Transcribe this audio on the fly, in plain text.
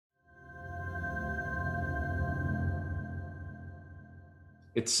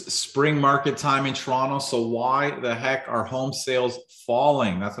It's spring market time in Toronto. So why the heck are home sales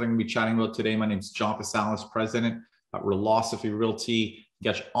falling? That's what I'm going to be chatting about today. My name is John Pasalis, president at Realosophy Realty.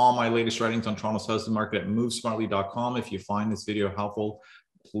 Get all my latest writings on Toronto's housing market at movesmartly.com. If you find this video helpful,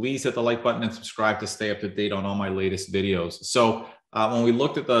 please hit the like button and subscribe to stay up to date on all my latest videos. So when we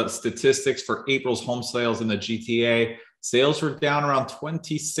looked at the statistics for April's home sales in the GTA, sales were down around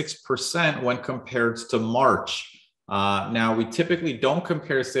 26% when compared to March. Now, we typically don't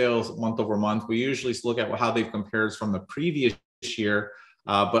compare sales month over month. We usually look at how they've compared from the previous year,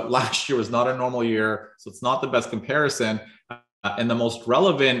 but last year was not a normal year, so it's not the best comparison. And the most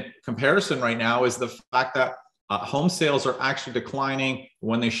relevant comparison right now is the fact that home sales are actually declining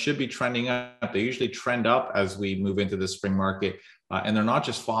when they should be trending up. They usually trend up as we move into the spring market, and they're not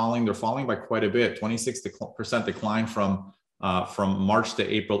just falling, they're falling by quite a bit. 26% decline from March to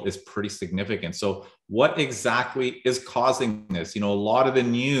April is pretty significant. So what exactly is causing this? You know, a lot of the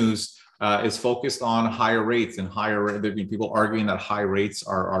news is focused on higher rates and there've been people arguing that high rates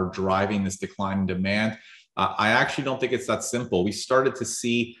are driving this decline in demand. I actually don't think it's that simple. We started to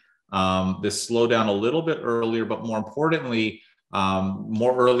see this slow down a little bit earlier, but more importantly,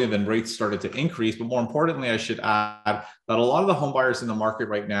 more earlier than rates started to increase. But more importantly, I should add that a lot of the home buyers in the market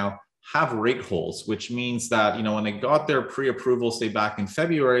right now have rate holds, which means that, you know, when they got their pre-approval, say back in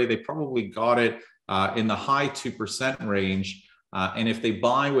February, they probably got it in the high 2% range. And if they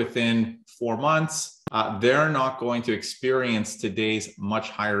buy within 4 months, they're not going to experience today's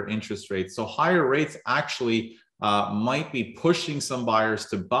much higher interest rates. So higher rates actually might be pushing some buyers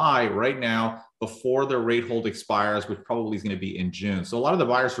to buy right now before their rate hold expires, which probably is going to be in June. So a lot of the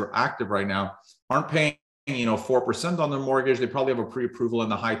buyers who are active right now aren't paying 4% on their mortgage. They probably have a pre-approval in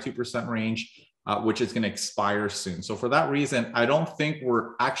the high 2% range, which is going to expire soon. So for that reason, I don't think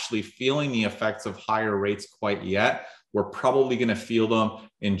we're actually feeling the effects of higher rates quite yet. We're probably going to feel them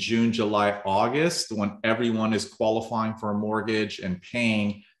in June, July, August, when everyone is qualifying for a mortgage and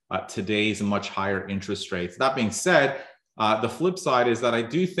paying today's much higher interest rates. That being said, the flip side is that I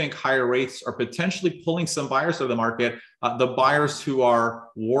do think higher rates are potentially pulling some buyers to the market. The buyers who are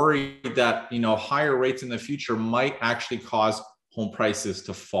worried that higher rates in the future might actually cause home prices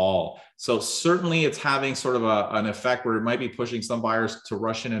to fall. So certainly it's having sort of an effect where it might be pushing some buyers to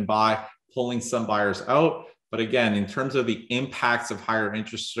rush in and buy, pulling some buyers out. But again, in terms of the impacts of higher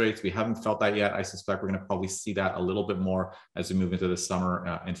interest rates, we haven't felt that yet. I suspect we're going to probably see that a little bit more as we move into the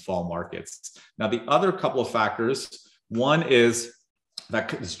summer and fall markets. Now, the other couple of factors, one is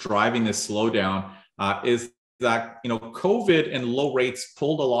that is driving this slowdown is that COVID and low rates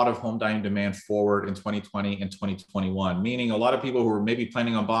pulled a lot of home buying demand forward in 2020 and 2021, meaning a lot of people who were maybe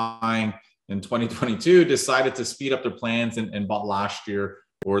planning on buying in 2022 decided to speed up their plans and bought last year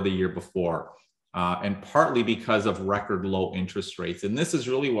or the year before. And partly because of record low interest rates. And this is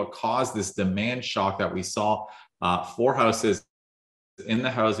really what caused this demand shock that we saw for houses in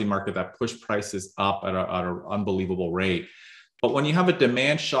the housing market that pushed prices up at an unbelievable rate. But when you have a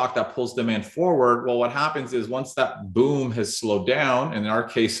demand shock that pulls demand forward, well, what happens is once that boom has slowed down, and in our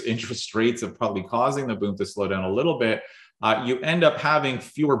case, interest rates are probably causing the boom to slow down a little bit, you end up having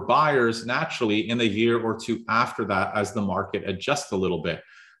fewer buyers naturally in the year or two after that as the market adjusts a little bit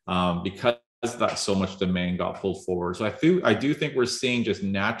because that so much demand got pulled forward. So I do think we're seeing just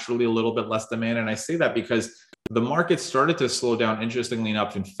naturally a little bit less demand. And I say that because the market started to slow down, interestingly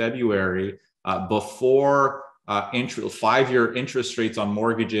enough, in February before 5-year interest rates on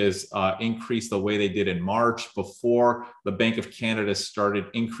mortgages increased the way they did in March, before the Bank of Canada started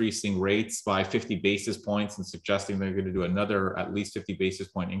increasing rates by 50 basis points and suggesting they're going to do another at least 50 basis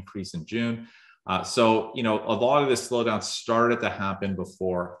point increase in June. So, a lot of this slowdown started to happen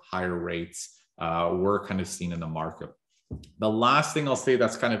before higher rates were kind of seen in the market. The last thing I'll say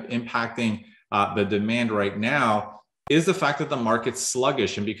that's kind of impacting the demand right now is the fact that the market's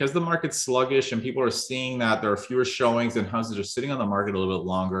sluggish. And because the market's sluggish and people are seeing that there are fewer showings and houses are sitting on the market a little bit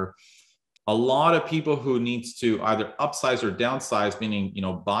longer, a lot of people who need to either upsize or downsize, meaning,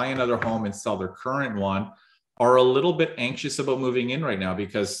 buy another home and sell their current one, are a little bit anxious about moving in right now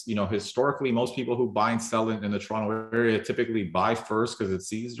because, historically, most people who buy and sell in the Toronto area typically buy first because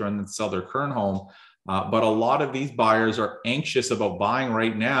it's easier and then sell their current home. But a lot of these buyers are anxious about buying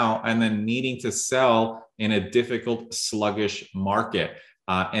right now and then needing to sell in a difficult, sluggish market.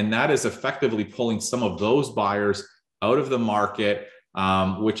 And that is effectively pulling some of those buyers out of the market,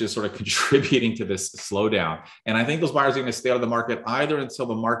 which is sort of contributing to this slowdown. And I think those buyers are going to stay out of the market either until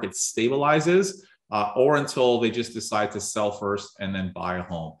the market stabilizes or until they just decide to sell first and then buy a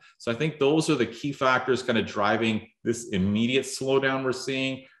home. So I think those are the key factors kind of driving this immediate slowdown we're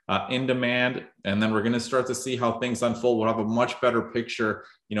seeing. in demand. And then we're going to start to see how things unfold. We'll have a much better picture,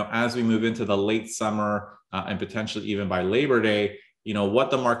 as we move into the late summer and potentially even by Labor Day, what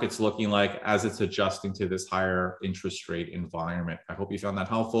the market's looking like as it's adjusting to this higher interest rate environment. I hope you found that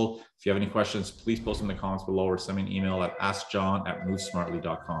helpful. If you have any questions, please post them in the comments below or send me an email at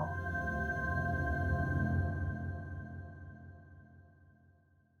askjohn@movesmartly.com.